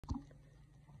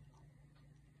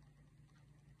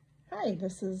Hi,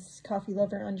 this is Coffee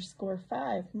Lover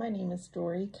 _5. My name is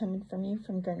Dory, coming from you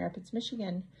from Grand Rapids,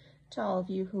 Michigan. To all of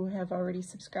you who have already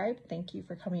subscribed, thank you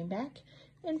for coming back.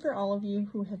 And for all of you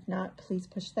who have not, please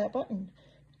push that button.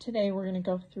 Today we're going to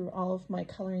go through all of my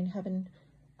Coloring Heaven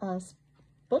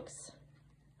books.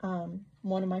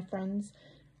 One of my friends,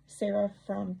 Sara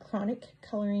from Chronic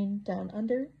Coloring Down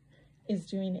Under, is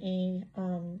doing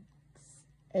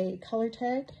a color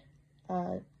tag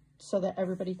so that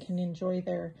everybody can enjoy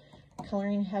their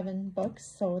Coloring Heaven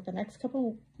books. So the next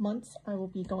couple months I will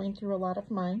be going through a lot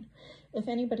of mine. If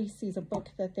anybody sees a book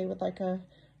that they would like to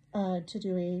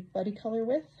do a buddy color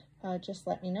with, just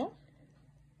let me know.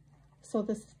 So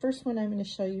this first one I'm going to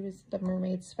show you is the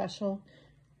Mermaid Special.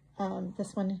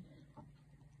 This one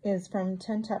is from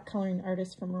 10 top coloring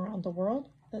artists from around the world.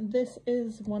 This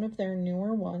is one of their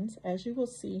newer ones. As you will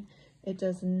see, it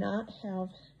does not have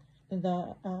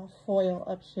the foil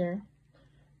up here,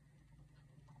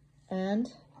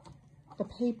 and the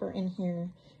paper in here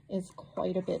is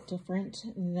quite a bit different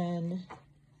than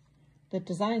the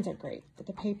designs are great, but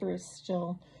the paper is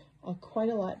still quite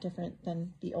a lot different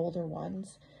than the older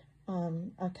ones.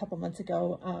 A couple months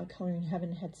ago, Coloring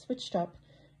Heaven had switched up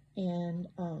and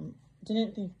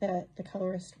didn't think that the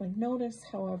colorist would notice.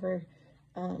 However,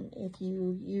 if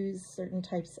you use certain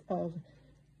types of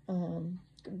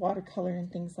watercolor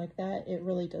and things like that, it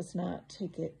really does not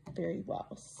take it very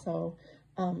well. So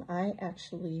I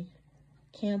actually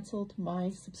canceled my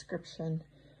subscription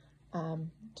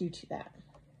due to that.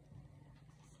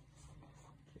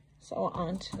 So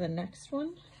on to the next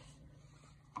one.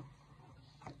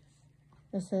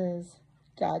 This is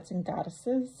Gods and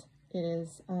Goddesses. It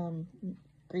is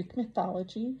Greek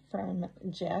mythology from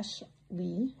Jash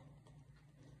Lee.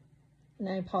 And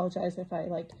I apologize if I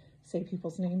say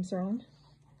people's names wrong.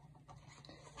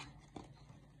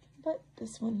 But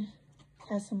this one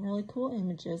has some really cool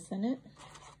images in it.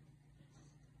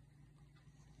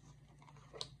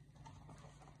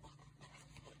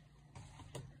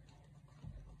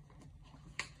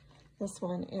 This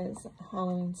one is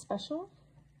Halloween Special.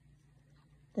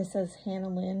 This has Hannah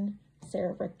Lynn,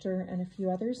 Sarah Richter, and a few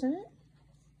others in it.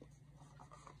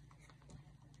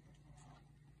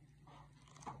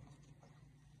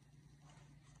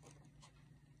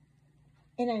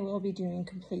 And I will be doing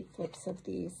complete flips of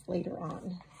these later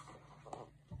on.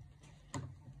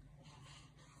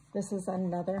 This is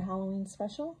another Halloween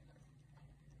Special.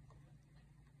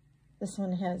 This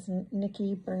one has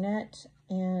Nikki Burnett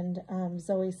and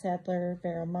Zoe Sadler,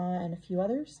 Vera Ma, and a few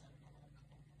others.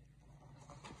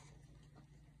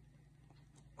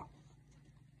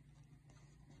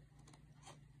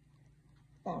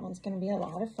 That one's going to be a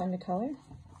lot of fun to color.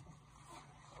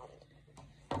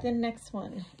 The next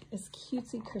one is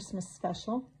Cutesy Christmas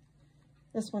Special.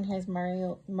 This one has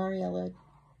Mariola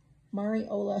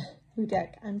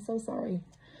Hudak, I'm so sorry,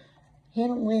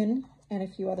 Hannah Lynn, and a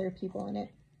few other people in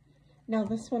it. Now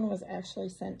this one was actually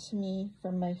sent to me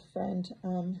from my friend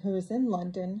who is in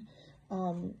London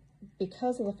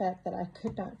because of the fact that I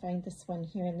could not find this one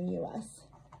here in the US.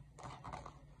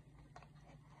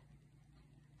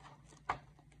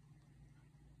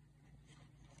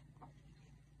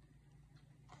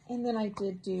 And then I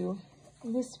did do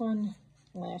this one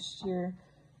last year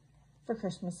for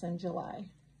Christmas in July.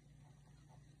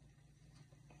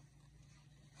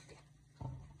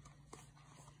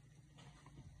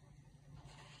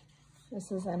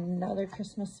 This is another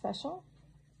Christmas special.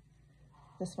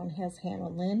 This one has Hannah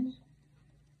Lynn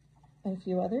and a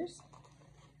few others.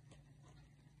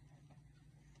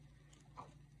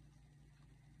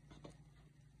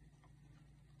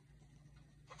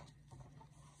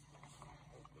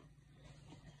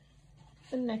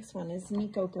 The next one is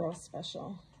Nico Girl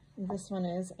Special. This one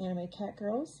is Anime Cat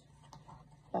Girls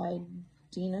by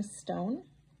Dina Stone.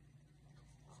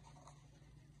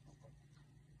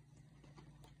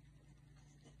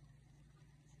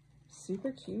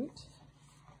 Super cute.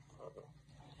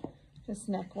 This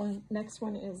next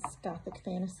one is Gothic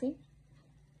Fantasy.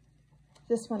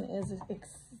 This one is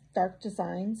Dark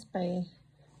Designs by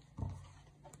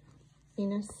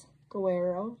Ines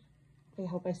Guerrero. I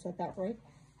hope I said that right.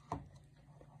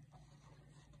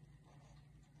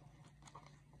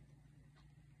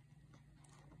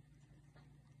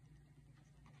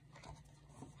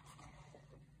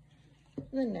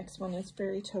 The next one is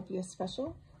Fairytopia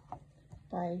Special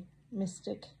by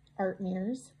Mystic Art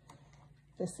Mirrors.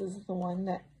 This is the one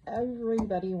that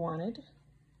everybody wanted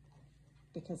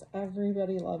because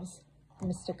everybody loves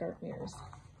Mystic Art Mirrors.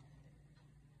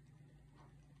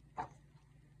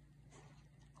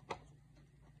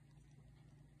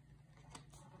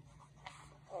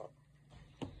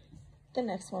 The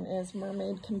next one is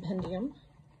Mermaid Compendium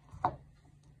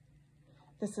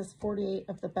This is 48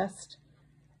 of the best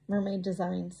mermaid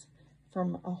designs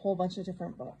from a whole bunch of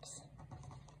different books.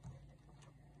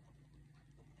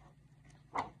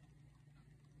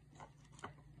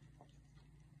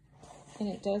 And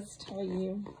it does tell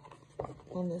you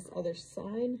on this other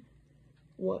side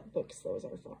what books those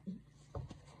are from.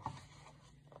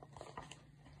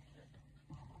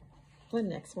 The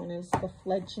next one is The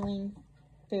Fledgling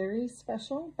Fairy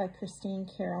Special by Christine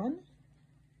Caron.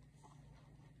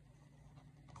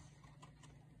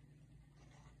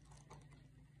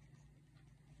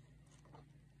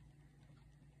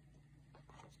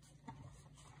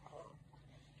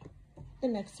 The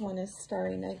next one is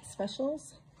Starry Night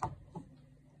Specials.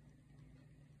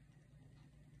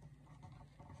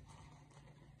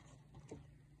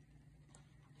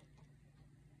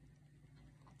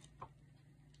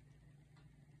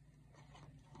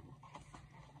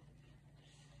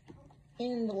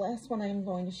 And the last one I'm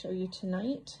going to show you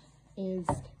tonight is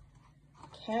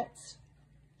Cats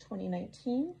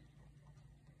 2019.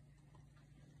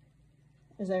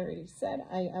 As I already said,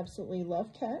 I absolutely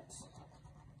love cats.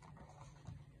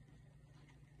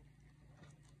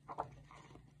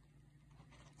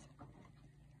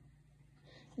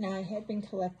 Now, I have been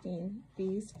collecting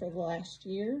these for the last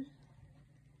year.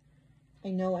 I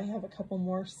know I have a couple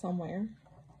more somewhere,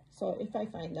 so if I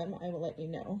find them, I will let you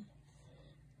know.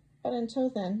 But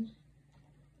until then,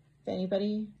 if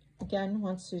anybody, again,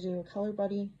 wants to do a color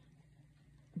buddy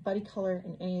color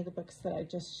in any of the books that I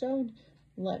just showed,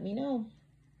 let me know.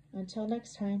 Until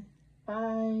next time,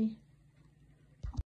 bye.